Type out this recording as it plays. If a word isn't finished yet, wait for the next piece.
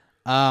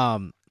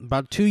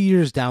About 2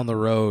 years down the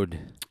road,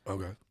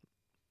 Okay.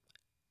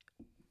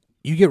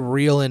 you get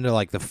real into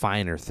like the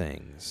finer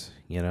things,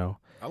 you know?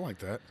 I like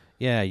that.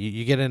 Yeah,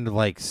 you get into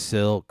like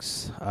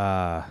silks.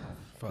 Fuck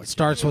It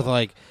starts yeah. with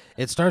like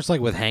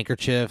with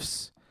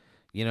handkerchiefs,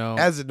 you know.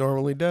 As it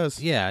normally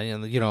does. Yeah,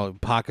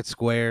 pocket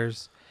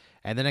squares,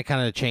 and then it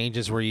kind of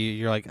changes where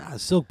you're like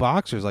silk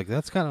boxers, like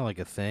that's kind of like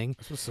a thing,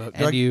 That's what's up.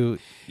 and you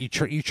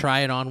try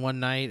it on one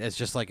night as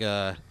just like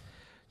a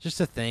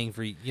thing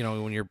for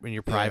when you're in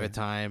your private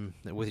time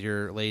with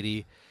your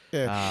lady.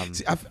 Yeah.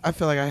 See, I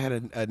feel like I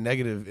had a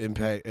negative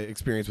impact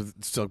experience with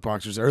silk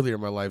boxers earlier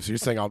in my life. So you're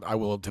saying I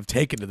will have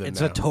taken to them It's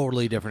now. a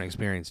totally different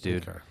experience,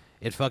 dude. Okay.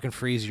 It fucking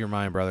frees your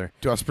mind, brother.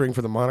 Do I spring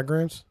for the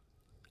monograms?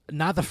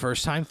 Not the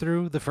first time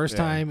through. The first Yeah.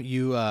 time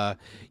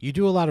you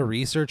do a lot of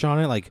research on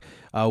it, like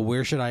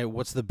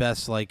what's the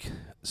best like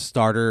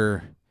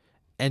starter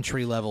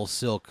entry level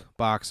silk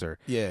boxer.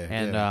 Yeah.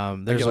 And yeah.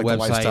 there's I get, a like,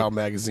 website. the lifestyle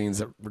magazines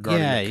that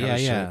regarding that kind of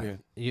shit.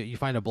 Yeah. You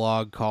find a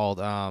blog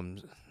called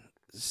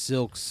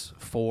Silks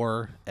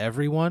for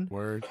Everyone.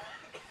 Word.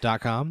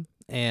 .com,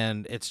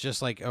 and it's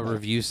just like a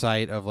review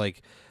site of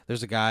like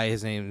there's a guy,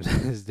 his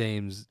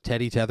name's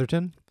Teddy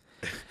Tetherton.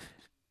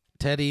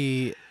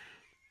 Teddy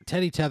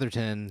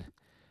Tetherton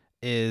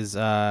is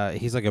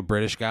he's like a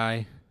British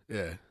guy,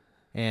 Yeah.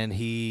 and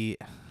he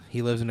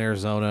lives in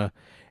Arizona,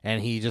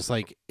 and he just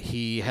like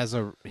he has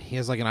like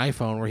an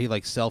iPhone where he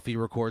like selfie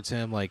records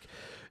him like,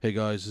 hey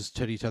guys, this is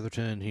Teddy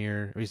Tetherton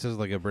here. He says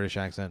like a British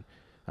accent.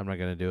 I'm not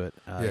gonna do it.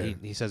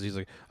 He says he's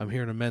like, I'm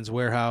here in a Men's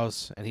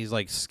Warehouse, and he's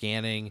like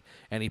scanning,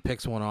 and he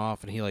picks one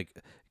off, and he like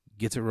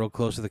gets it real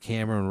close to the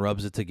camera and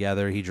rubs it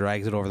together. He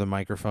drags it over the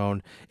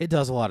microphone. It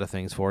does a lot of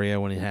things for you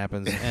when it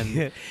happens.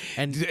 And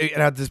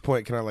at this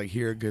point, can I like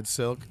hear a good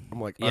silk? I'm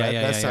like,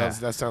 that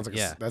sounds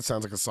like that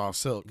sounds like a soft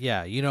silk.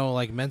 yeah,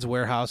 like Men's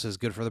Warehouse is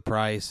good for the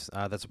price.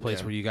 That's a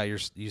place where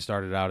you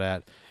started out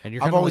at, and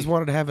I've always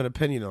wanted to have an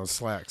opinion on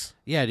slacks.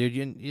 Yeah, dude,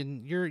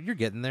 you're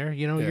getting there.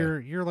 You know, Yeah.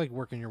 you're like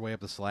working your way up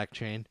the Slack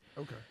chain.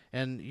 Okay.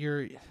 And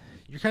you're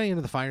kind of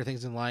into the finer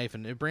things in life,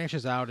 and it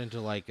branches out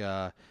into like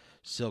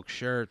silk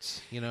shirts.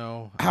 You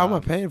know, How am I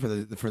paying for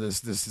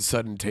this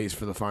sudden taste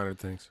for the finer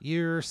things?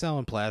 You're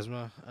selling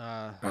plasma.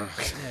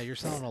 Yeah, you're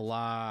selling a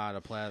lot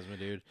of plasma,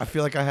 dude. I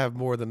feel like I have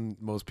more than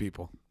most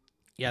people.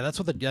 Yeah,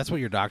 that's what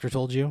your doctor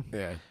told you.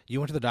 Yeah.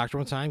 You went to the doctor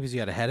one time because you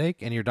had a headache,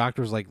 and your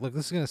doctor was like, "Look,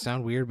 this is gonna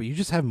sound weird, but you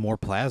just have more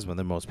plasma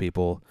than most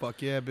people."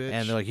 Fuck yeah, bitch.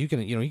 And they're like, you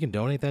can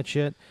donate that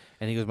shit.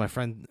 And he goes, my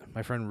friend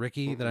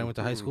Ricky that I went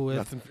to high school with,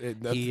 nothing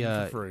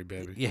for free,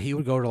 baby. yeah, he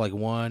would go to like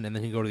one, and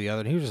then he'd go to the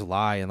other, and he would just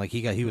lie, and like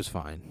he was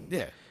fine.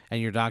 Yeah.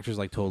 And your doctor's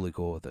like totally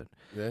cool with it.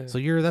 Yeah. So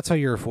that's how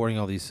you're affording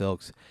all these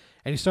silks,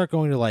 and you start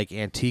going to like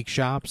antique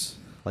shops,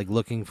 like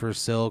looking for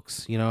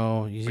silks. You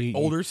know,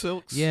 older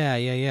silks.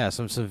 Yeah.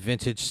 Some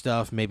vintage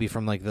stuff, maybe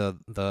from like the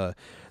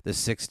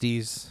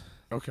 60s.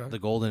 Okay. The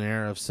golden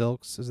era of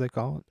silks, as they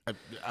call it.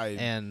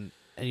 And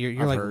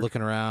you're like heard.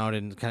 looking around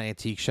in kind of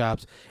antique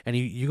shops, and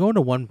you go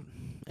into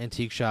one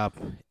antique shop.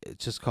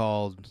 It's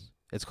called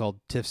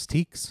Tiff's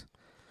Teaks,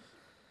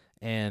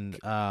 and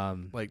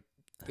like,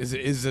 is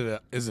it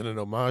an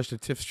homage to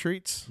Tiff's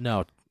Treats?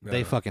 no,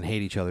 they fucking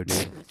hate each other,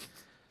 dude.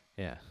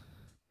 Yeah,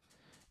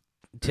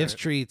 Tiff's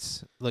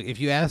Treats. Look, if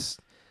you ask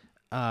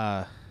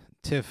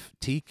Tiff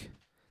Teak,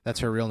 that's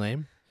her real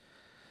name.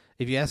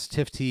 If you ask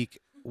Tiff Teak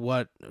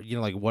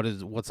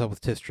what's up with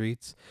Tiff's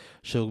Treats,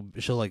 she'll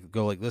like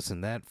go like,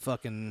 listen, that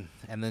fucking,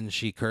 and then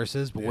she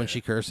curses, but when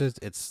she curses,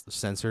 it's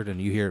censored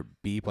and you hear it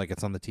beep like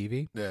it's on the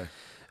TV. Yeah.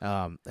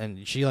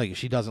 And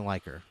she doesn't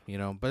like her,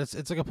 but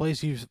it's like a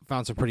place you've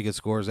found some pretty good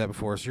scores at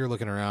before, so you're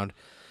looking around,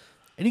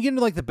 and you get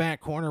into like the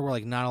back corner where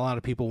like not a lot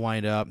of people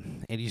wind up,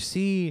 and you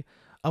see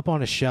up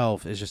on a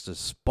shelf is just a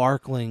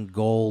sparkling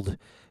gold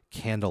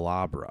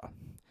candelabra.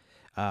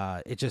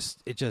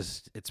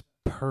 It's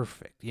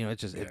perfect.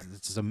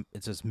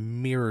 It's just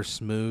mirror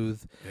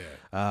smooth.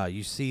 Yeah.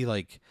 You see,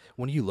 like,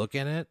 when you look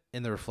in it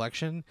in the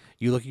reflection,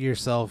 you look at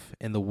yourself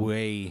in the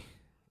way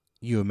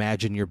you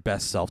imagine your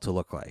best self to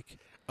look like.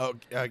 Oh,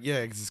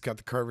 yeah, because it's got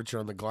the curvature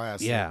on the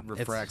glass. Yeah, that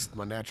refracts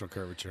my natural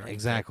curvature.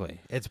 Exactly.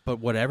 But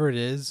whatever it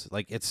is,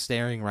 like, it's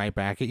staring right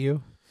back at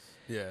you.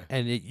 Yeah.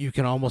 And you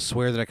can almost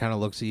swear that it kind of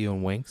looks at you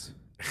and winks.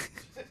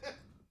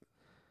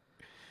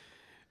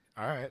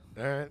 All right.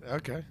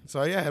 Okay.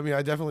 So yeah, I mean,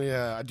 I definitely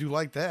I do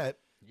like that.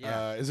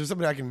 Yeah. Is there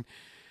something I can?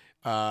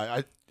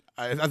 I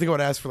think I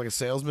would ask for like a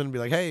salesman and be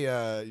like, hey,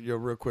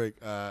 real quick.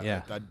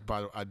 Yeah.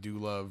 I do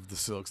love the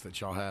silks that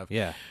y'all have.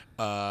 Yeah.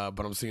 But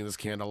I'm seeing this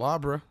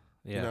candelabra.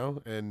 Yeah.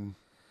 And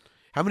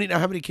how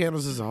many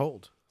candles does it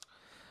hold?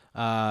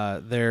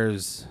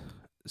 There's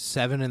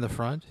 7 in the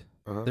front.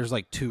 Uh-huh. There's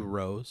like 2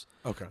 rows.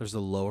 Okay. There's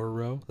the lower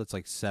row that's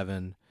like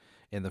 7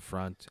 in the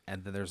front,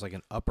 and then there's like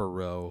an upper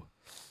row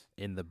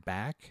in the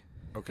back.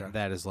 Okay.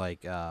 That is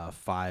like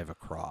 5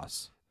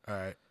 across. All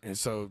right. And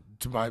so,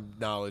 to my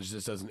knowledge,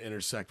 this doesn't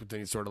intersect with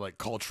any sort of like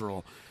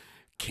cultural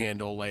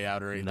candle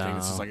layout or anything. No.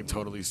 This is like a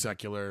totally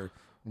secular,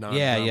 Yeah.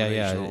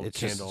 non-denominational It's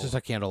candle. just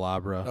a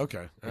candelabra.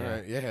 Okay. All Yeah.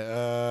 right.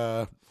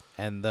 Yeah.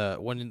 And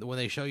when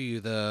they show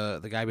you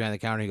the guy behind the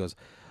counter, he goes,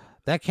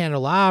 "That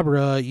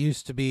candelabra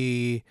used to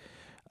be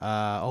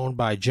owned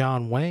by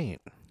John Wayne."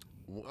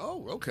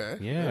 Oh, okay.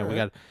 Yeah, we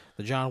got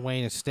the John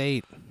Wayne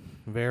estate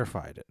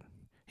verified it.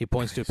 He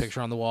points to a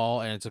picture on the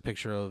wall, and it's a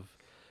picture of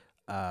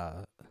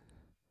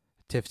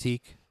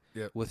Tiftik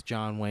with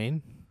John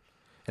Wayne,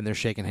 and they're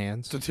shaking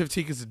hands. So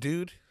Tiftik is a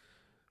dude?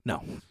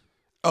 No.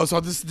 Oh,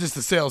 so this is just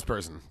the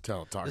salesperson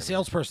talking. The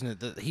salesperson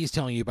he's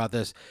telling you about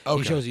this.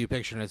 Okay. He shows you a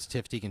picture, and it's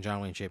Tiftik and John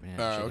Wayne shaking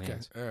hands. Okay.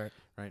 All right.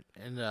 Right,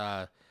 and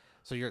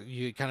so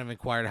you kind of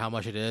inquired how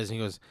much it is, and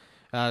he goes,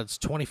 "It's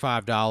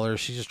 $25.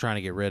 She's just trying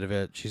to get rid of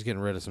it. She's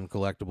getting rid of some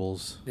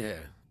collectibles."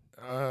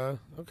 Yeah.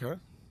 Okay.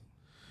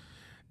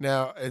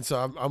 Now, and so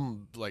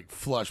I'm like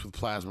flush with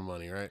plasma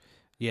money, right?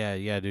 Yeah,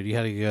 dude. You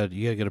had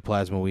to get a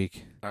plasma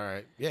week. All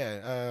right.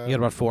 Yeah. You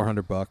got about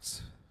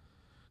 $400.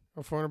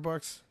 Oh,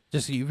 $400.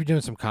 Just you've been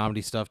doing some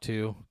comedy stuff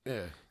too.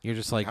 Yeah. You're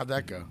just like, how'd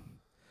that go?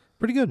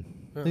 pretty good.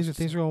 Yeah,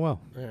 Things are going well.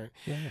 All right.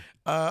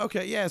 Yeah.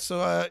 Okay. Yeah.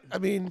 So I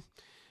mean,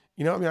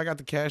 I got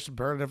the cash to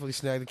burn. Definitely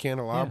snag the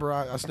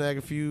candelabra. I snag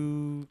a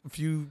few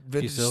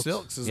vintage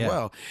silks as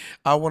well.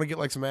 I want to get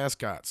like some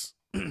ascots.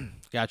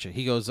 Gotcha.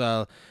 He goes,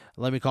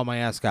 let me call my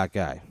ascot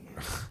guy.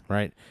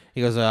 Right.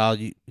 He goes,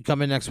 you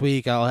come in next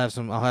week. I'll have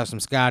some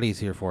Scotties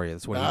here for you.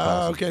 That's what he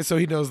calls them. Okay. So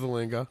he knows the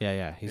lingo.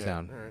 Yeah. He's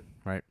down. All right.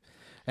 Right.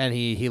 And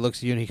he looks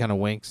at you and he kind of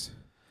winks.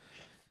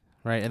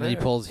 Right. And then he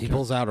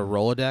pulls out a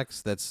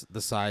Rolodex that's the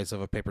size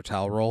of a paper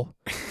towel roll.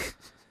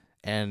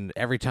 And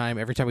every time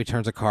he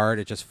turns a card,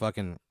 it just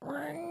fucking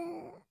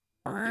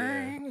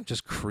it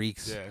just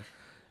creaks.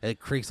 Yeah. It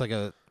creaks like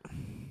a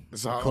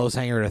So, clothes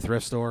hanger at a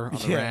thrift store on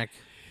the rack.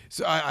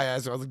 So I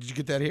asked him, I was like, did you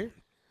get that here?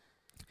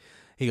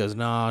 He goes,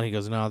 no,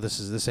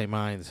 this ain't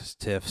mine. This is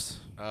Tiff's.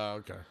 Oh,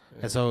 okay.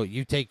 Yeah. And so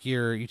you take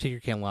your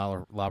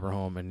candelabra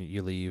home and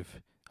you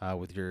leave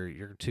with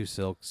your two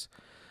silks.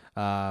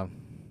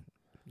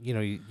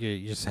 You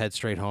just head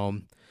straight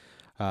home.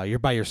 You're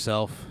by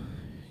yourself.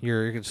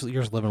 You're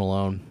just living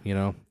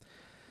alone.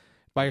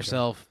 By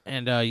yourself,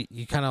 and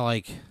you kind of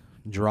like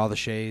draw the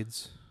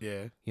shades.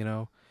 Yeah.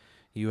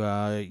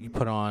 You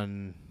put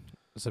on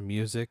some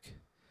music.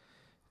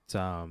 It's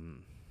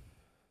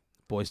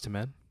Boys to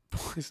Men.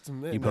 Boys to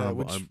Men. You put on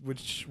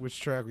Which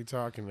track we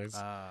talking?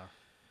 It's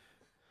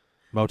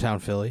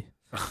Motown Philly.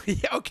 yeah.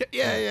 Okay.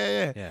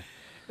 Yeah.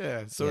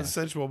 Yeah. So it's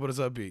sensual, but it's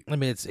upbeat. I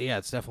mean, it's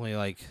definitely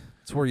like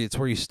it's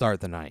where you start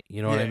the night.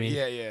 You know what I mean?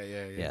 Yeah.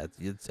 Yeah.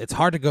 It's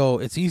hard to go.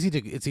 It's easy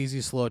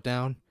to slow it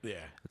down. Yeah.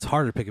 It's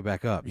harder to pick it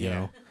back up. You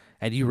know,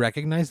 and you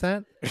recognize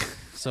that.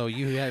 So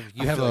you have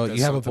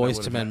a Boys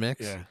to Men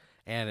mix. Yeah.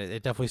 And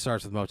it definitely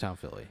starts with Motown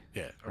Philly.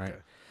 Yeah. Okay. Right.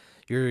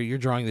 You're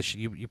drawing the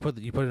you put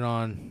it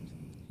on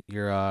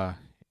your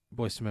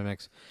Boys to Men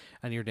mix,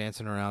 and you're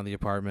dancing around the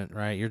apartment.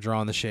 Right. You're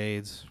drawing the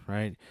shades.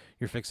 Right.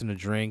 You're fixing a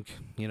drink.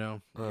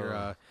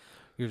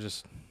 You're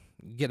just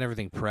getting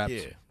everything prepped.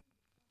 Yeah.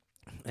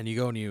 And you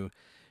go and you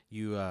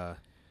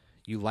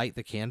light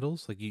the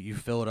candles. Like you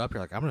fill it up.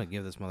 You're like, I'm gonna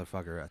give this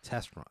motherfucker a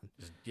test run.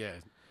 Just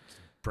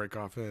break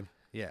off in.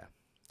 Yeah.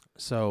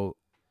 So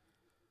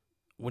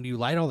when you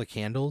light all the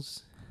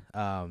candles,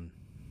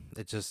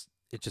 it just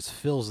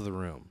fills the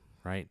room,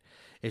 right?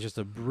 It's just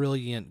a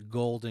brilliant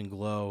golden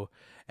glow.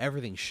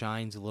 Everything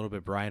shines a little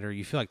bit brighter.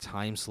 You feel like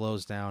time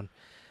slows down.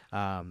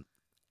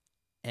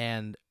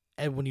 And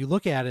when you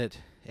look at it,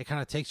 it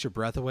kind of takes your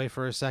breath away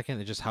for a second.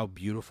 It's just how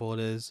beautiful it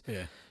is.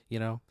 Yeah.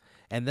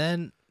 And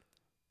then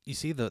you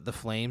see the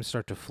flames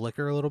start to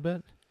flicker a little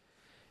bit.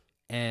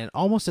 And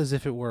almost as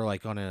if it were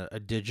like on a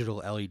digital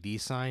LED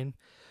sign,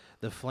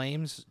 the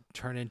flames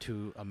turn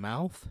into a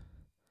mouth.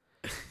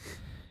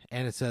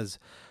 And it says,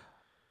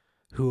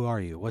 "Who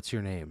are you? What's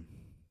your name?"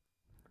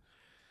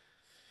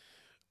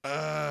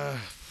 Man,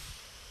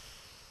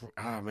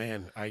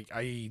 I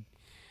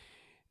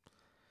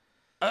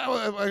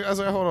was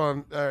like, hold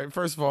on. All right,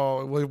 first of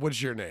all,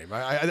 what's your name?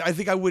 I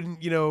think I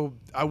wouldn't.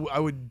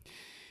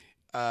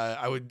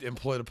 I would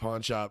employ the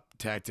pawn shop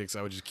tactics.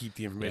 I would just keep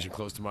the information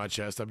close to my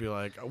chest. I'd be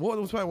like,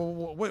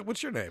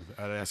 what's your name?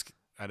 I'd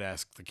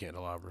ask the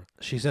candelabra.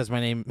 She says, "My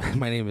name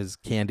is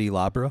Candy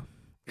Labra."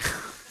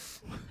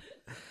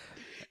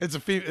 It's a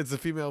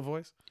female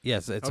voice.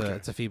 Yes, it's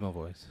a female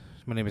voice.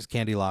 My name is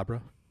Candy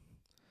Labra.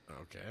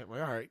 Okay,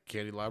 well, all right,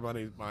 Candy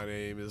Labra. My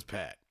name is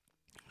Pat.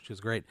 She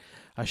was great.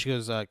 She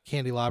goes,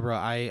 Candy Labra.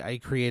 I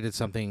created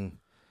something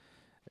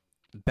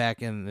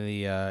back in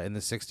the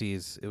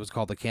 '60s. It was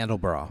called the Candle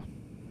Bra.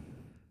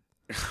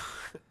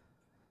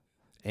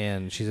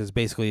 And she says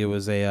basically it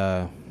was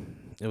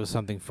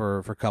something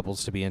for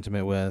couples to be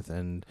intimate with,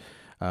 and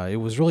it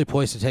was really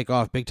poised to take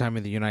off big time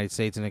in the United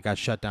States, and it got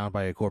shut down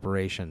by a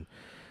corporation.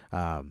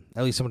 At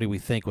least somebody we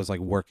think was like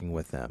working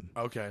with them.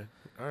 Okay,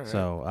 all right.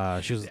 So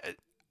she was.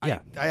 I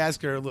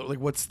asked her like,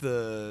 what's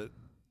the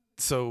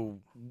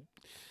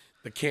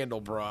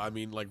candle bra? I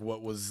mean, like,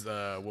 what was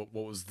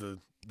the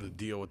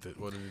deal with it?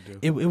 What did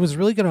it do? It was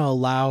really going to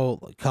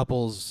allow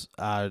couples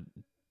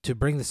to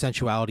bring the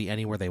sensuality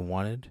anywhere they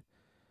wanted.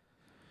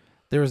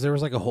 There was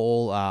like a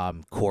whole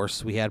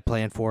course we had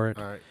planned for it,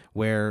 All right.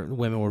 where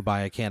women would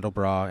buy a candle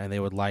bra and they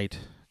would light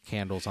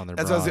candles on their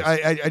That's bras. what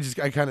I was,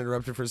 I kind of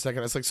interrupted for a second.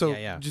 I was like, so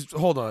just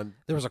hold on.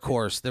 There was a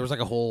course. There was like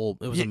a whole.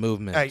 It was a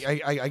movement.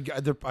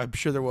 I'm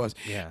sure there was.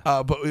 Yeah.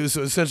 But it was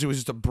essentially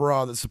just a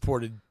bra that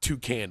supported 2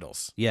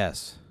 candles.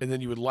 Yes. And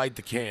then you would light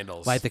the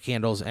candles.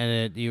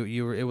 And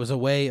it was a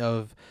way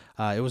of.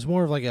 It was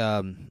more of like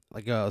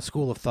a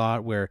school of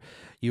thought where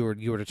you were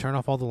to turn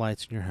off all the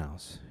lights in your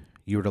house.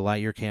 You were to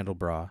light your candle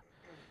bra,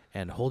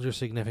 and hold your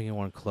significant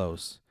one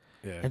close.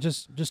 Yeah. And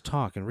just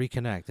talk and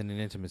reconnect in an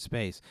intimate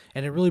space,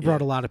 and it really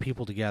brought a lot of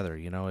people together.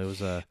 You know, it was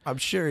a. I'm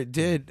sure it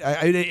did.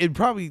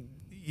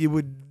 It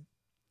would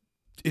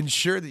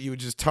ensure that you would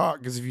just talk,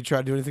 because if you try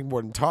to do anything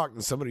more than talk,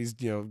 then somebody's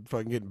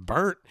fucking getting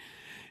burnt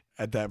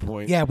at that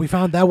point. Yeah, we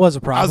found that was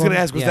a problem. I was going to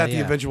ask, was that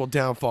the eventual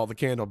downfall of the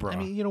candle bra? I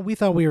mean, we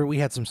thought we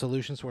had some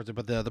solutions towards it,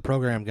 but the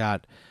program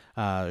got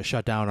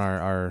shut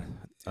down.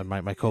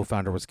 My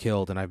co-founder was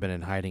killed, and I've been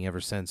in hiding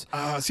ever since.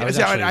 I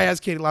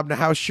asked Katie Labna,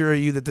 how sure are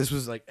you that this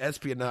was like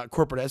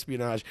corporate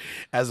espionage,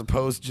 as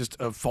opposed to just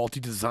a faulty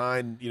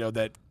design,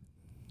 that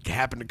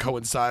happened to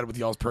coincide with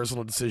y'all's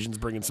personal decisions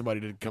bringing somebody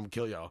to come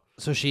kill y'all?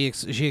 So she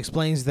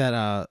explains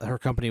that her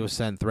company was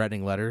sent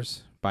threatening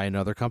letters by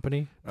another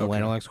company, the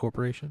Lanolax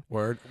Corporation.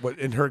 Word. What?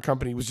 And her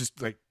company was just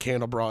like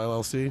Candle Bra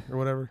LLC or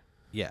whatever?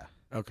 Yeah.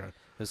 Okay. It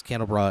was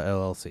Candle Bra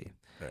LLC.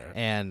 Yeah.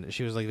 And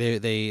she was like,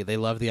 they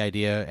loved the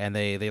idea, and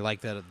they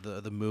liked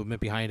the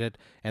movement behind it,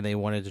 and they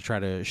wanted to try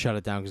to shut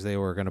it down because they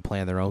were going to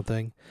plan their own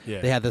thing.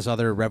 Yeah. They had this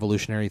other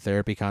revolutionary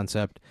therapy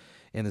concept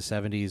in the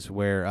 70s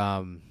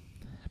where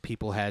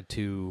people had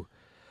to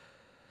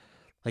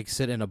like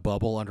sit in a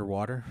bubble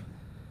underwater.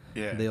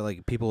 Yeah.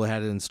 People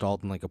had it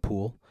installed in like a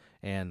pool,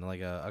 and like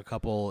a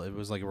couple, it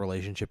was like a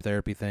relationship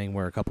therapy thing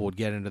where a couple would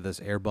get into this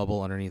air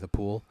bubble underneath a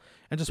pool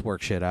and just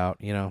work shit out,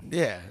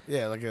 Yeah,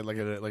 like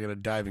a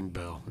diving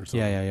bell or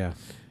something. Yeah.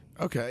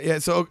 Okay, yeah.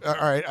 So all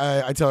right,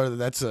 I tell her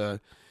that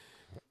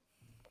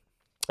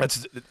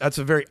that's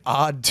a very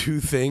odd 2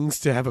 things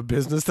to have a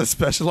business that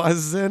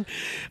specializes in.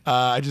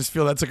 I just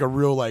feel that's like a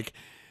real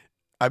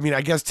I mean,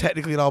 I guess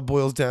technically it all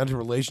boils down to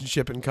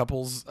relationship and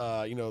couples,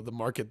 the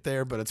market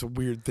there, but it's a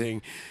weird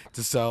thing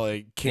to sell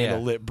a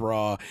candle-lit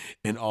bra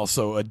and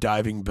also a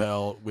diving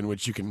bell in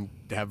which you can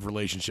have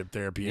relationship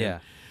therapy. Yeah.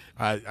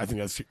 I think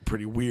that's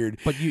pretty weird.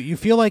 But you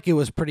feel like it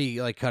was pretty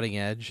like cutting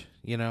edge,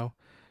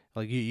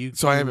 Like you.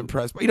 So I am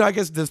impressed. But, I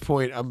guess at this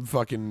point I'm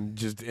fucking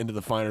just into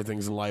the finer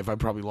things in life. I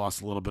probably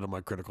lost a little bit of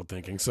my critical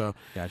thinking. So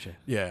Gotcha.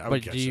 Yeah,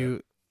 but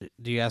do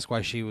you ask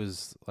why she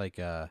was like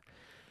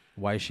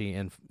why is she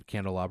in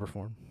candelabra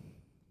form?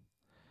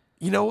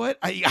 You know what?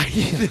 I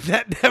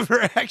that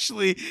never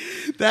actually,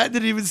 that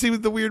didn't even seem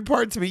the weird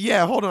part to me.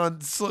 Yeah, hold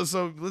on.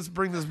 So let's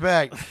bring this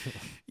back.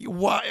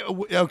 Why?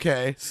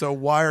 Okay, so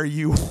why are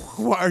you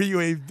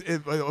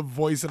a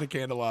voice in a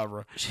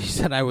candelabra? She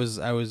said I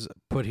was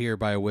put here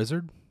by a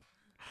wizard.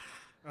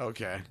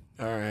 Okay,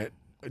 all right.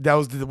 Did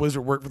the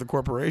wizard work for the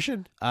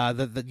corporation?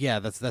 Yeah,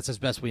 that's as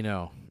best we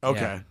know.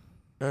 Okay,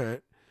 yeah.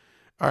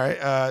 all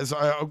right.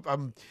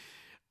 So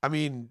I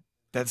mean.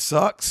 That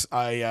sucks.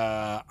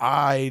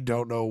 I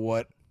don't know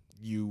what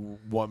you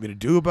want me to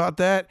do about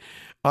that.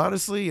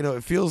 Honestly,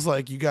 it feels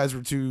like you guys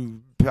were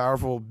 2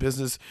 powerful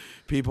business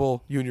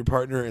people, you and your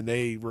partner, and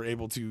they were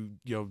able to,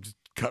 just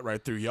cut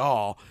right through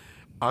y'all.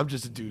 I'm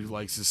just a dude who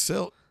likes his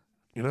silk.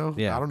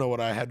 Yeah. I don't know what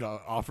I had to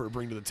offer or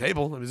bring to the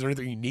table. I mean, is there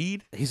anything you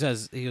need? He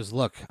goes,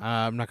 look,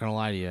 I'm not gonna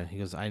lie to you. He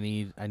goes, I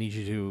need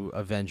you to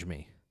avenge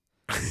me.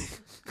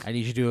 I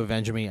need you to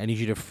avenge me. I need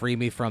you to free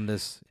me from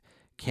this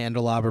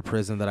candelabra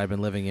prison that I've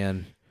been living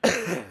in.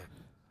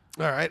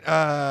 All right.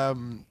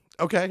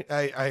 Okay.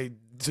 I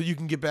so you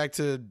can get back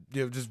to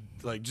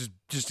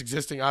just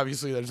existing.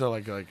 Obviously, there's no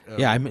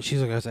yeah.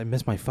 She's like, I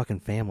miss my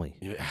fucking family.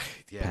 Yeah.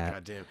 Pat.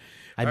 Goddamn.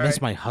 I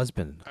miss my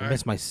husband. I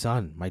miss my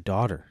son, my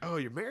daughter. Oh,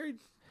 you're married?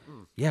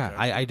 Yeah.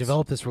 Okay. I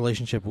developed this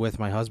relationship with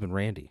my husband,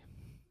 Randy.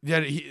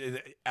 Yeah.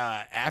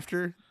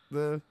 After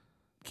the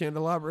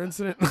candelabra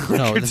incident?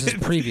 No, this is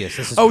previous.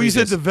 You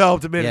said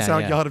developed. It made it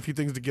sound like y'all had a few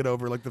things to get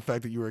over, like the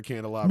fact that you were a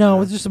candelabra.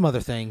 No, there's some other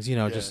things,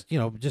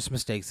 just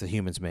mistakes that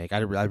humans make. I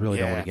really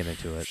don't want to get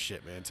into it.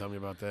 Shit, man, tell me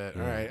about that.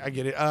 All right, I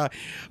get it.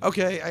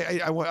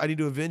 Okay, I need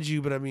to avenge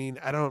you, but I mean,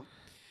 I don't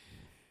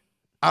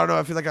know.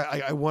 I feel like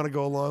I want to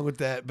go along with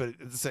that, but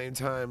at the same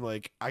time,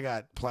 like I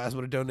got plasma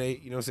to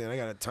donate. You know what I'm saying? I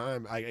got a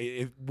time.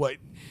 What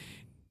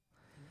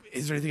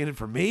is there anything in it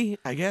for me?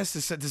 I guess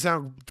to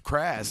sound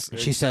crass.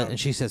 She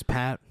says,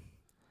 Pat.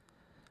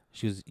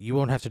 She goes, you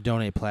won't have to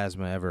donate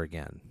plasma ever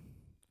again.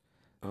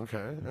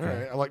 Okay. All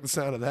right. I like the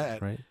sound of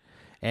that. Right.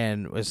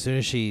 And as soon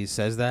as she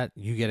says that,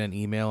 you get an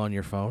email on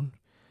your phone,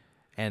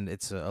 and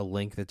it's a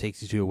link that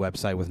takes you to a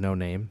website with no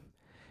name,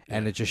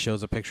 and it just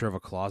shows a picture of a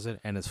closet,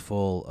 and it's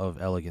full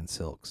of elegant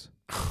silks.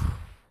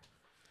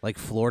 Like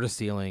floor to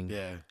ceiling,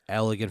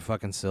 elegant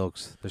fucking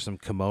silks. There's some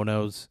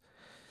kimonos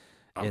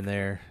in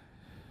there.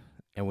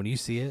 And when you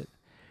see it,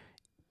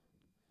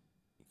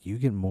 you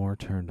get more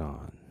turned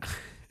on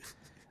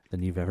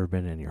than you've ever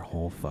been in your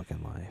whole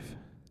fucking life.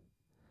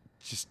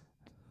 Just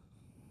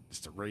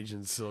a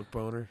raging silk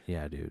boner.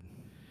 Yeah, dude.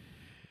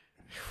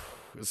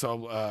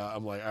 So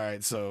I'm like, all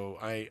right, so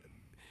I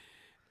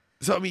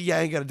mean, yeah,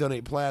 I ain't got to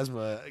donate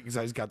plasma because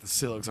I just got the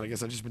silks, and I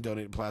guess I've just been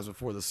donating plasma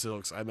for the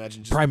silks. I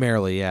imagine just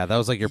Primarily, yeah. That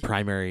was like your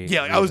primary.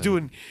 yeah, like I was reason.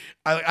 doing,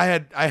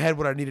 I had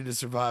what I needed to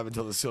survive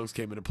until the silks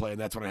came into play, and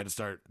that's when I had to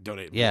start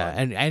donating. Yeah,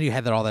 blood. and you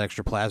had all that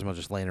extra plasma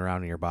just laying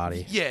around in your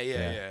body.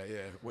 Yeah.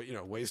 Well, you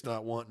know, waste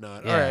not, want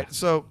not. Yeah. All right,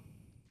 so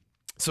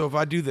if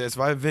I do this, if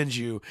I avenge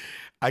you,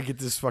 I get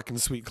this fucking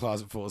sweet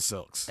closet full of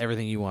silks.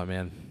 Everything you want,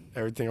 man.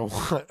 Everything I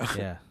want.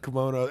 Yeah.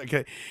 Kimono.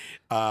 Okay.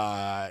 Can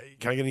I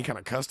get any kind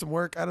of custom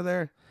work out of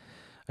there?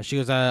 She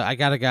goes, I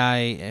got a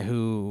guy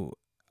who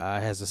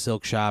has a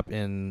silk shop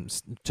in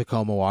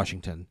Tacoma,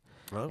 Washington.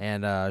 Oh.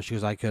 And she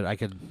goes, I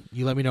could.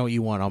 You let me know what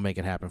you want. I'll make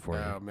it happen for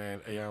Oh you.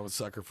 man, yeah, I'm a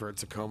sucker for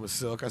Tacoma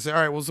silk. I say, all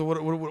right, well, so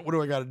what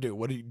do I got to do?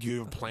 Do you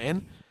have a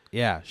plan?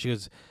 Yeah. She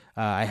goes,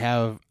 I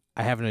have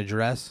an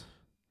address,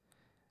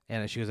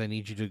 and she goes, I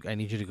need you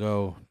to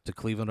go to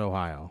Cleveland,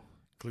 Ohio,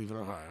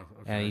 Cleveland, Ohio.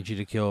 Okay. and I need you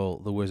to kill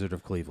the Wizard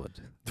of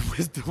Cleveland.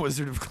 The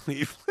Wizard of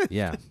Cleveland.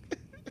 Yeah.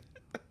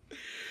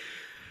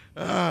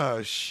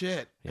 Oh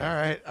shit! Yeah. All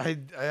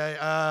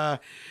right,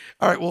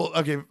 all right. Well,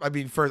 okay. I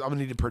mean, first I'm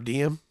gonna need a per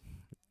diem.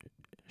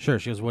 Sure.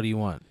 She goes, what do you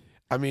want?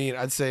 I mean,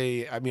 I just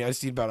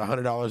need about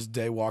 $100 a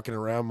day walking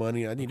around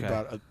money. I need Okay.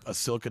 about a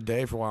silk a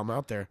day for while I'm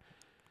out there.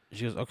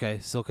 She goes, okay,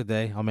 silk a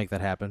day. I'll make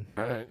that happen.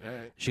 All right.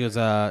 She goes,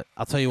 I'll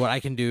tell you what I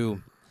can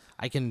do.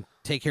 I can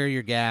take care of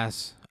your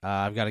gas.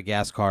 I've got a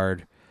gas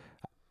card.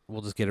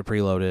 We'll just get it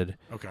preloaded.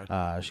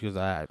 Okay. She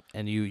goes,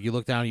 and you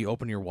look down, you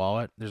open your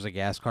wallet. There's a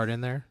gas card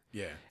in there.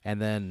 Yeah. And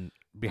then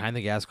behind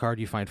the gas card,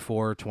 you find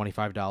 4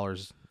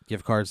 $25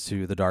 gift cards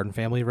to the Darden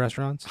family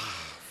restaurants.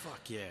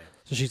 Fuck yeah.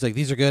 So she's like,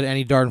 these are good.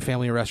 Any Darden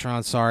family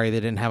restaurants? Sorry, they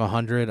didn't have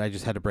 100. I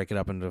just had to break it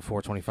up into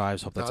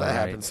 425s. Hope that's that all right.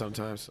 happens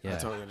sometimes. I Yeah.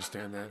 totally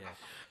understand that.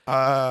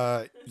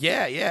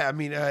 Yeah. I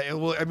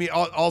mean,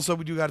 also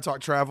we do got to talk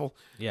travel.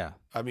 Yeah.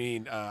 I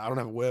mean, I don't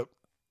have a whip,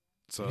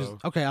 so. She goes,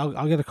 okay,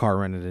 I'll get a car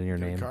rented in your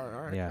Get a name. car.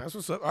 All right. Yeah. That's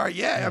what's up. All right.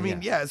 Yeah. Yeah, I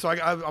mean, yeah. So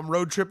I'm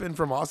road tripping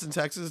from Austin,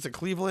 Texas to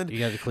Cleveland. You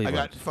got to Cleveland.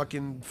 I got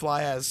fucking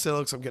fly ass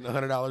silks. I'm getting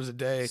 $100 a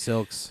day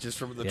Silks. just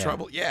from the Yeah.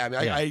 trouble. Yeah. I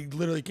mean, Yeah. I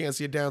literally can't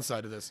see a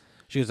downside to this.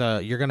 She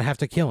goes, you're going to have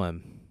to kill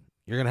him.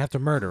 You're going to have to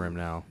murder him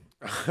now.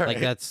 All Like right.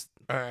 that's,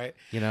 All right.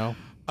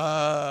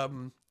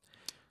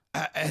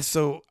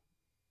 So,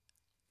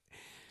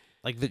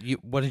 like,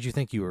 what did you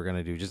think you were going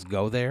to do? Just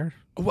go there?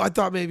 well, I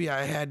thought maybe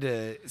I had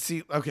to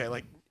see. Okay,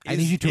 like I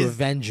need you to is,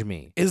 avenge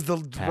me. is the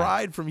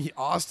ride from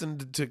Austin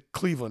to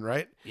Cleveland,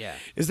 right? Yeah.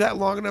 Is that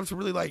long enough to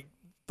really like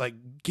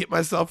get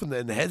myself in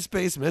the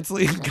headspace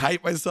mentally and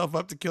hype myself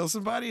up to kill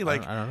somebody?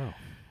 Like, I don't know.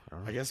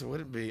 I guess it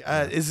wouldn't be.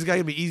 Is this guy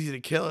gonna be easy to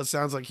kill? It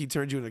sounds like he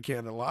turned you into a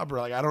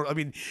candelabra. Like, I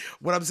mean,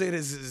 what I'm saying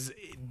is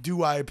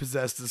do I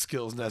possess the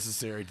skills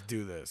necessary to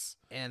do this?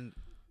 And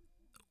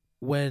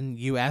when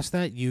you ask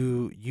that,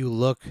 you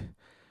look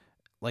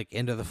like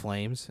into the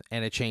flames,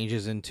 and it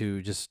changes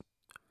into just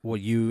what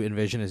you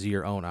envision as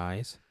your own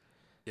eyes.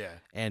 Yeah.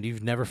 And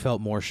you've never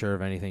felt more sure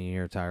of anything in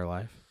your entire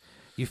life.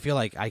 You feel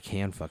like I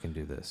can fucking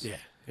do this. Yeah.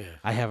 Yeah.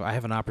 I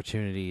have an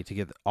opportunity to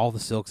get all the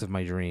silks of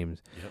my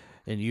dreams. Yep.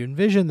 And you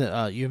envision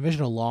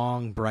a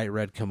long, bright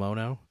red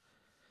kimono,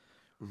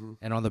 Mhm.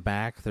 and on the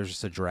back there's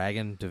just a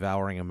dragon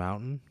devouring a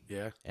mountain.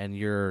 Yeah. And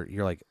you're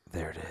like,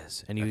 there it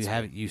is, and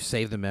That's you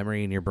save the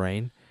memory in your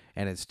brain,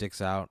 and it sticks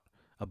out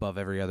above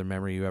every other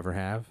memory you ever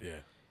have.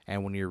 Yeah.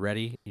 And when you're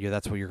ready,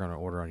 that's what you're going to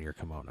order on your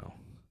kimono.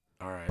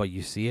 All right. But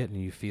you see it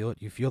and you feel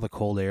it. You feel the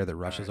cold air that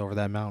rushes over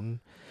that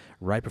mountain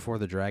right before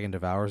the dragon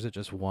devours it.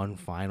 Just one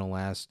final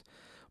last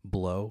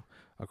blow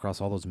across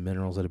all those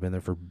minerals that have been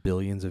there for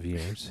billions of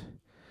years.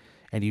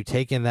 And you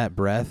take in that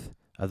breath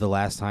of the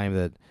last time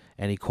that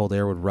any cold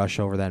air would rush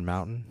over that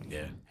mountain.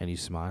 Yeah. And you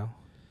smile.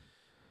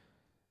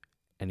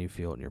 And you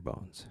feel it in your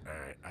bones. All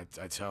right.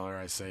 I tell her,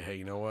 I say, hey,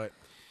 you know what?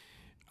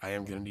 I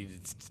am gonna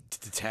need to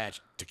detach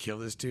to kill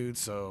this dude.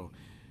 So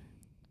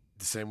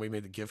the same way you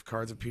made the gift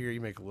cards appear, you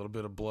make a little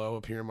bit of blow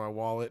appear in my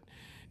wallet,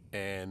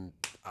 and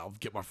I'll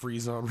get my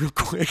freeze on real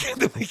quick,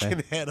 and then we can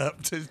head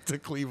up to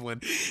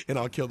Cleveland, and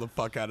I'll kill the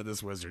fuck out of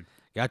this wizard.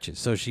 Gotcha.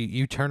 So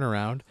you turn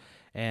around,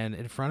 and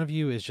in front of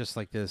you is just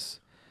like this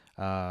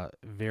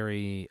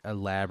very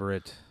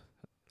elaborate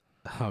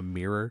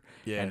mirror,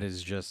 Yeah. and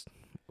is just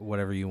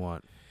whatever you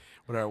want.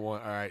 What I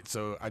want. All right.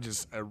 So I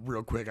just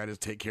real quick, I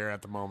just take care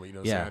at the moment. You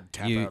know, Yeah, so I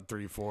tap you- out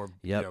 3-4,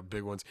 Yep.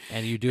 big ones.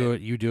 And you do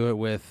it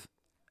with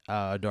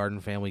a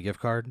Darden family gift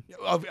card,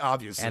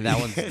 Obviously. and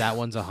that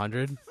one's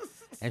 100.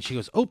 And she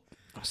goes, "Oh,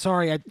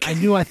 sorry, I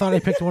knew I thought I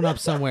picked one up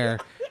somewhere."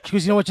 She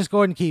goes, "You know what? Just go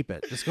ahead and keep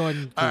it. Just go ahead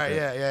and keep All right.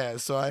 it." Yeah.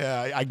 So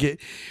I get.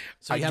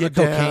 So you I have a get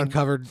down. cocaine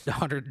covered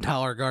 $100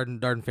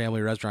 Darden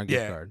family restaurant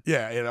gift card.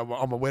 Yeah, and I'm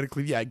on my way to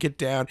Cleveland. Yeah, I get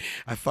down.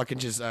 I fucking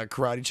just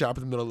karate chop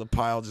in the middle of the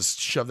pile, just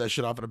shove that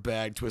shit off in a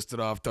bag, twist it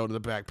off, throw it in the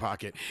back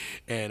pocket,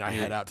 and I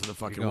head out to the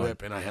fucking going.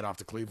 whip, and I head off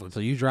to Cleveland. So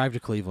you drive to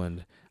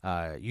Cleveland.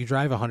 You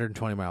drive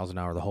 120 miles an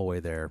hour the whole way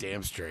there.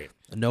 Damn straight.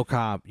 No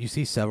cop. You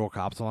see several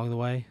cops along the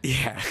way.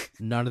 Yeah.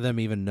 None of them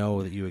even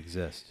know that you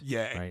exist.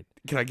 Yeah. Right.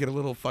 Can I get a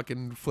little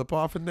fucking flip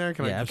off in there?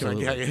 Can Yeah, I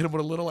absolutely. hit him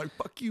with a little like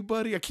 "fuck you,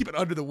 buddy"? I keep it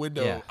under the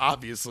window. Yeah.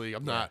 Obviously,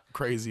 I'm not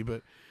crazy,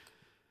 but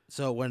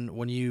So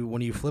when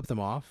you flip them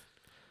off,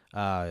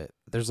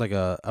 there's like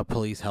a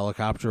police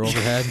helicopter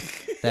overhead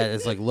that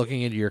is like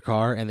looking into your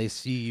car, and they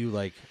see you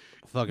like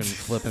fucking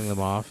flipping them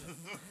off,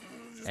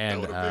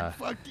 and doing a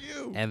big fuck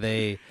you. and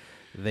they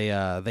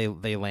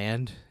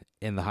land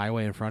in the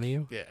highway in front of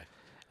you, Yeah.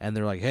 and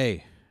they're like,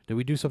 "Hey, did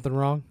we do something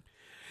wrong?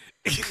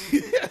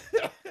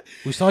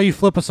 We saw you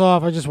flip us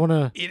off. I just want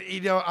to."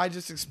 You know, I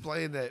just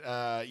explained that,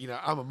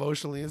 I'm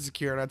emotionally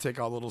insecure and I take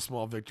all the little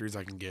small victories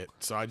I can get.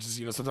 So I just,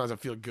 sometimes I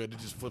feel good to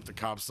just flip the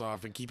cops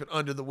off and keep it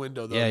under the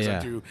window, though. Yeah, 'Cause yeah.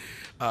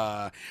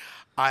 I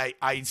do.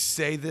 I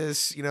say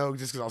this, just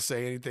because I'll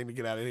say anything to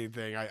get out of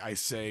anything. I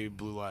say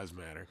Blue Lives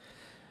Matter.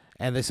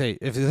 And they say,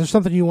 if there's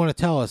something you want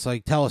to tell us,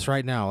 like tell us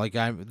right now. Like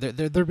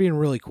they're being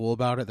really cool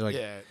about it. They're like,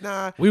 Yeah,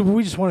 nah.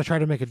 we just want to try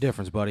to make a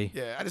difference, buddy.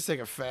 Yeah, I just take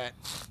a fat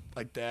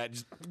like that,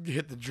 just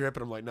hit the drip,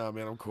 and I'm like, nah,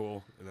 man, I'm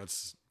cool. And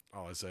that's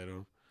all I say to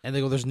him. And they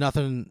go, "There's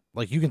nothing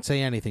like you can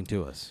say anything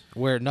to us.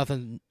 We're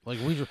nothing like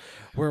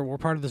we're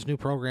part of this new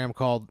program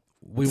called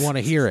We Want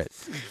to Hear It."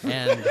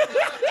 And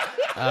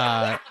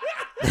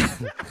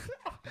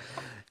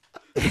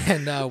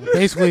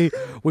basically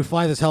we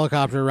fly this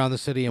helicopter around the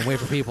city and wait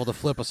for people to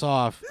flip us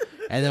off,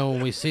 and then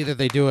when we see that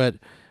they do it,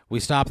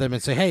 we stop them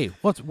and say, "Hey,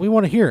 we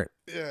want to hear it.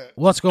 Yeah.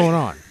 What's going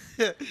on?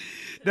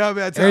 No,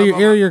 man,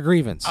 Air your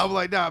grievance." I'm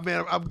like, nah,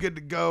 man, I'm good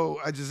to go.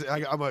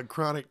 I'm a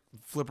chronic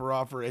flipper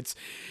offer. It's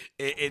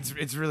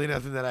really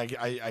nothing that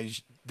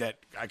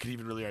I could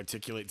even really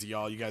articulate to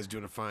y'all. You guys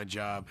doing a fine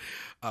job.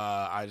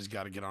 I just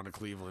got to get on to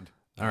Cleveland.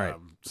 All right.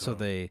 So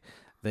they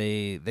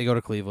go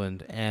to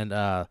Cleveland, and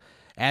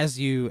as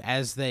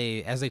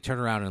they turn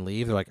around and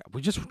leave, they're like,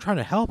 "We just were trying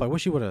to help. I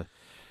wish you would have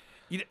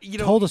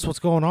told us what's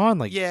going on."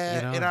 Like,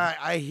 yeah, and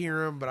I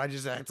hear him, but I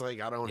just act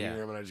like I don't Yeah.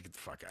 hear him, and I just get the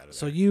fuck out of there.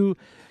 So you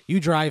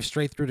drive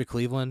straight through to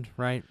Cleveland,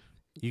 right?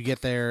 You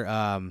get there,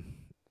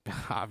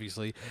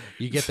 obviously.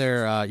 You get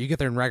there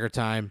in record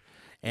time,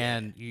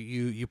 and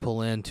you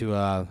pull into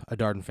a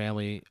Darden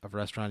family of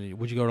restaurant.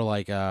 Would you go to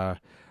like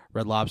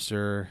Red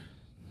Lobster,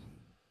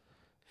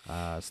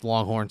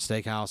 Longhorn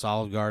Steakhouse,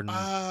 Olive Garden,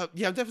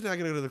 yeah, I'm definitely not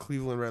gonna go to the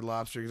Cleveland Red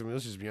Lobster because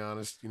let's just be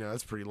honest,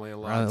 that's pretty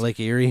landlocked. Lake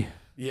Erie?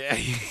 Yeah,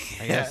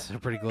 I guess they're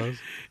pretty close.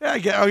 Yeah,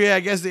 I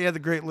guess the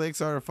Great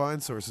Lakes are a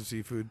fine source of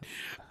seafood.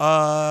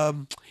 I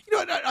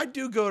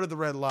do go to the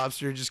Red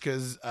Lobster just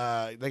because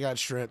they got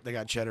shrimp, they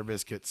got cheddar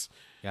biscuits.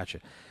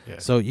 Gotcha. Yeah.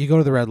 So you go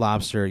to the Red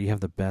Lobster, you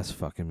have the best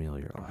fucking meal of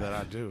your life. That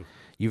I do.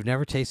 You've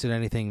never tasted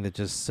anything that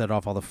just set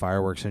off all the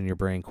fireworks in your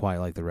brain quite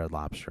like the Red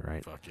Lobster,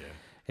 right? Fuck yeah.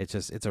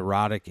 It's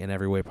erotic in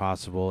every way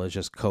possible. It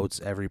just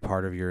coats every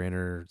part of your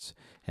innards,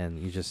 and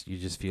you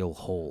just feel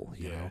whole.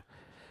 You know,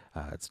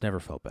 it's never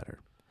felt better.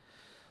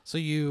 So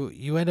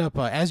you end up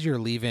as you're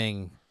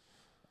leaving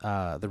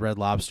the Red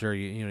Lobster,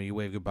 you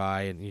wave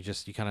goodbye, and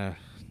you kind of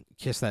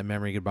kiss that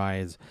memory goodbye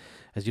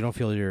as you don't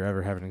feel you're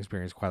ever having an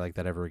experience quite like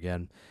that ever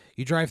again.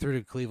 You drive through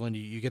to Cleveland.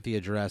 You get the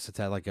address. It's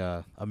at like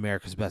a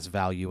America's Best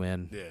Value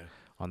Inn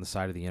on the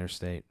side of the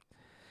interstate,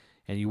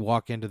 and you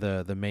walk into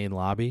the main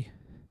lobby.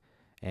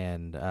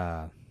 And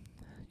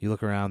you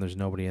look around, there's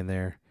nobody in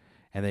there.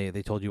 And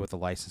they told you what the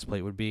license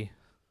plate would be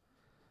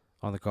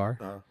on the car.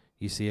 Uh-huh.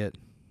 You see it,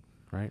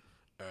 right?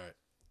 All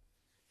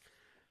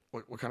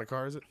right. What kind of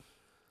car is it?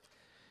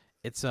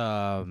 It's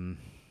a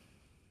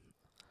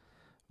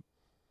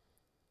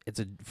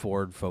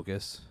Ford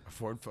Focus. A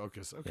Ford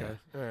Focus. Okay.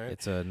 Yeah. All right.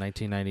 It's a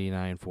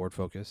 1999 Ford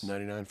Focus.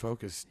 99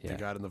 Focus. Yeah. They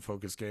got in the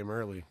Focus game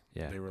early.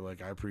 Yeah. They were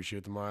like, I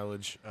appreciate the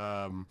mileage.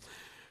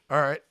 All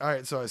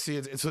right. So I see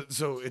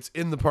it's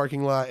in the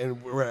parking lot,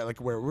 and we're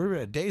at we're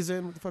at Days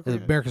Inn. What the fuck?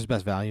 America's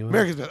Best Value Inn.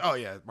 America's Best. Oh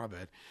yeah, my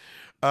bad.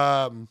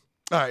 All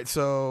right.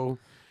 So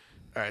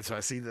I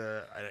see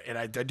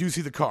I do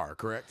see the car.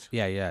 Correct.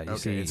 Yeah.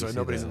 Okay. You So see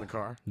nobody's in the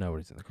car.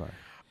 Nobody's in the car.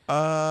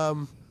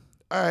 All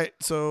right.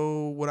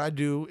 So what I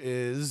do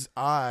is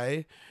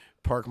I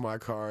park my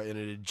car in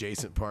an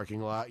adjacent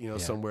parking lot,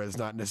 somewhere that's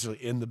not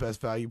necessarily in the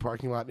Best Value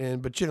parking lot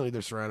but generally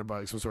they're surrounded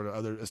by some sort of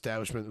other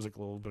establishment. There's like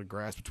a little bit of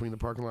grass between the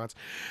parking lots.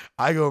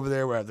 I go over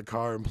there where I have the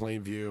car in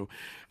plain view.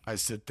 I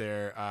sit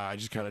there. I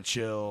just kind of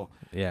chill.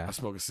 Yeah. I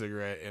smoke a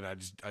cigarette and I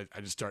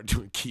just start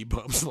doing key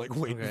bumps, like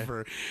waiting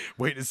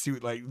to see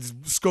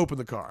just scoping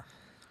the car.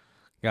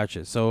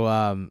 Gotcha. So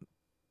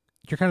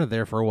you're kind of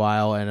there for a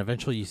while, and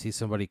eventually you see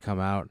somebody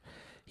come out.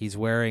 He's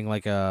wearing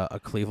like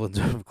a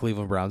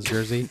Cleveland Browns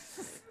jersey.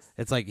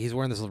 It's like he's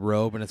wearing this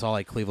robe, and it's all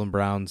like Cleveland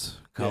Browns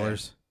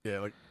colors. Yeah,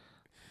 like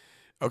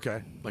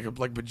okay, like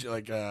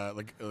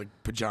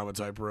pajama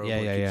type robe.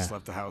 Yeah, He just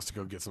left the house to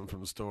go get something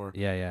from the store.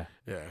 Yeah.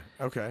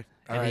 Okay.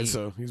 All right.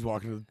 So he's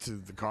walking to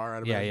the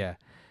car. Yeah.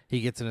 He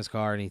gets in his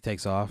car and he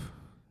takes off.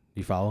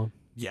 You follow him?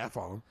 Yeah, I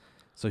follow him.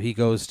 So he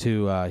goes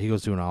to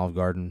an Olive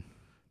Garden.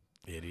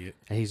 Idiot.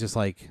 And he's just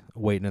like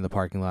waiting in the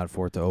parking lot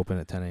for it to open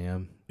at 10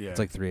 a.m. Yeah. It's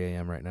like 3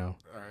 a.m. right now.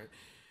 All right.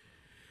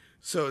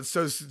 So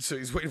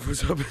he's waiting for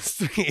something. It's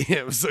 3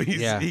 a.m. So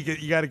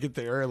you got to get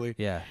there early.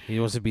 Yeah, he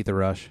wants to beat the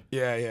rush.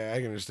 Yeah, I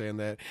can understand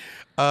that.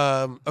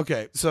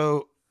 Okay,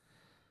 so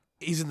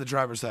he's in the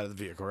driver's side of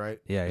the vehicle, right?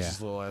 Yeah, It's yeah.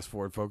 just a little ass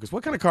Ford Focus.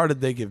 What kind of car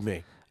did they give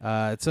me?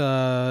 It's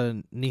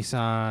a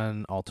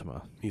Nissan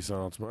Altima.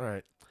 Nissan Altima. All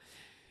right.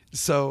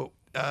 So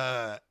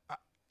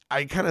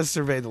I kind of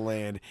survey the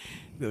land,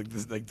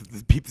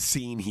 peep the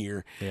scene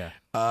here.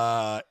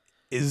 Yeah.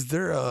 Is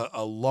there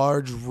a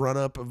large run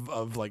up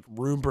of like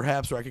room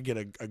perhaps where I could get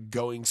a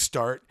going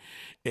start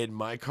in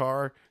my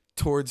car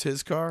towards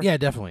his car? Yeah,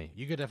 definitely.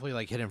 You could definitely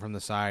like hit him from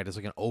the side. It's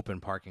like an open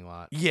parking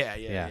lot.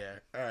 Yeah.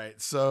 All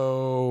right.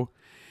 So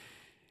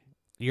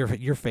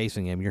You're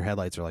facing him. Your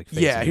headlights are like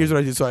facing here's him.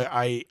 what I do. So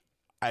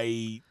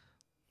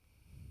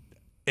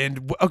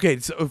okay.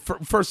 So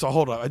first of all,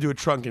 hold on. I do a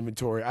trunk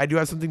inventory. Do I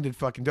have something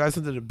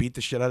to beat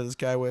the shit out of this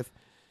guy with?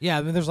 Yeah,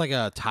 I mean, there's like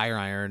a tire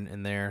iron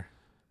in there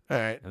All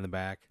right. in the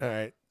back. All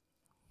right.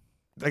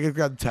 I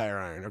got the tire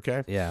iron.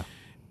 Okay. Yeah.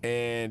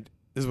 And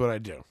this is what I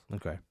do.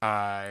 Okay.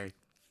 I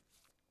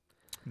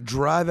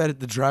drive at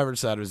the driver's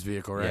side of his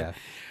vehicle, right? Yeah.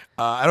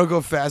 I don't go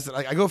fast.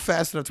 I go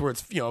fast enough to where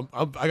it's,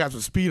 I got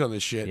some speed on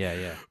this shit.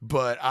 Yeah.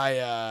 But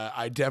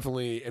I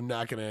definitely am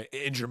not going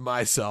to injure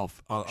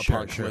myself upon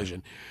Sure.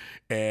 collision.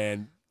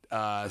 And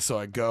so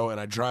I go and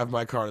I drive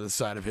my car to the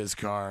side of his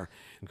car.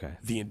 Okay.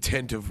 The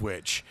intent of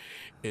which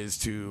is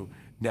to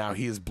now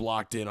he is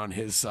blocked in on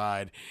his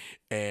side,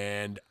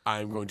 and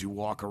I'm going to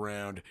walk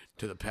around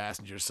to the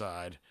passenger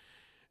side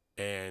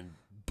and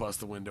bust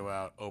the window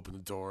out, open the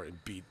door,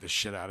 and beat the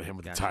shit out of him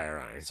with the tire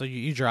iron. So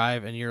you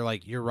drive and you're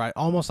right,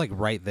 almost like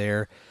right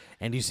there,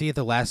 and you see at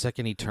the last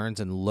second he turns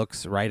and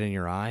looks right in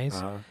your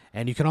eyes,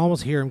 and you can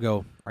almost hear him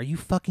go, "Are you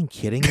fucking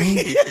kidding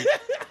me?"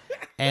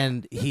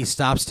 And he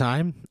stops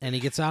time and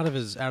he gets out of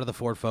the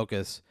Ford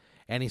Focus,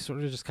 and he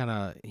sort of just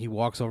he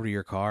walks over to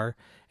your car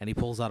and he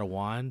pulls out a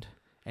wand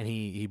and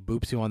he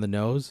boops you on the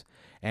nose,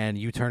 and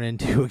you turn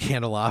into a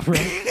candelabra.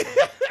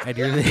 And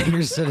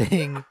you're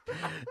sitting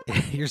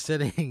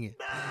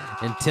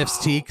in Tiff's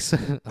Teaks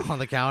on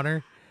the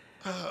counter.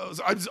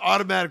 So I just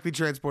automatically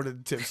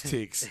transported to Tiff's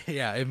Teaks.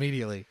 Yeah,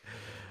 immediately.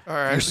 All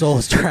right. Your soul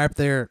is trapped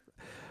there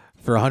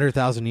for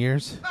 100,000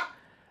 years.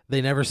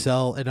 They never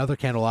sell another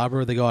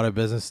candelabra. They go out of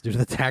business due to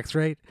the tax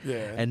rate.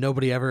 Yeah. And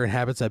nobody ever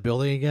inhabits that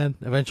building again.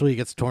 Eventually, it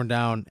gets torn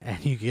down,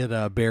 and you get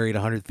buried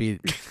 100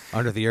 feet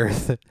under the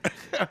earth.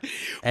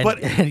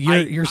 And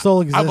your soul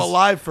exists. I'm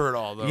alive for it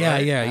all, though. Yeah,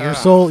 right? yeah.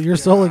 Your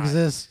soul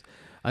exists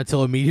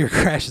until a meteor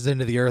crashes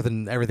into the earth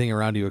and everything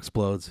around you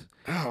explodes.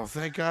 Oh,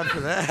 thank God for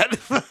that.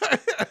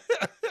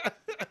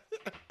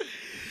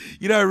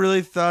 I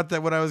really thought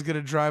that when I was going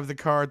to drive the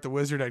car at the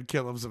Wizard, I'd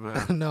kill him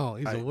somehow. No,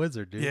 he's a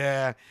wizard, dude.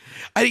 Yeah.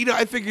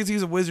 I figured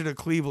he's a wizard of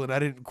Cleveland. I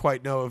didn't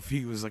quite know if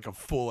he was like a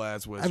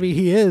full-ass wizard. I mean,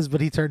 he is,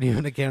 but he turned you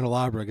into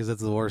candelabra because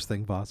that's the worst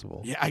thing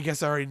possible. Yeah, I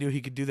guess I already knew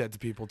he could do that to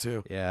people,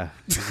 too. Yeah.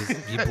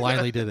 You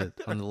blindly did it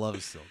on the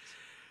love silks.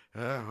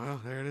 Oh,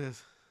 well, there it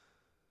is.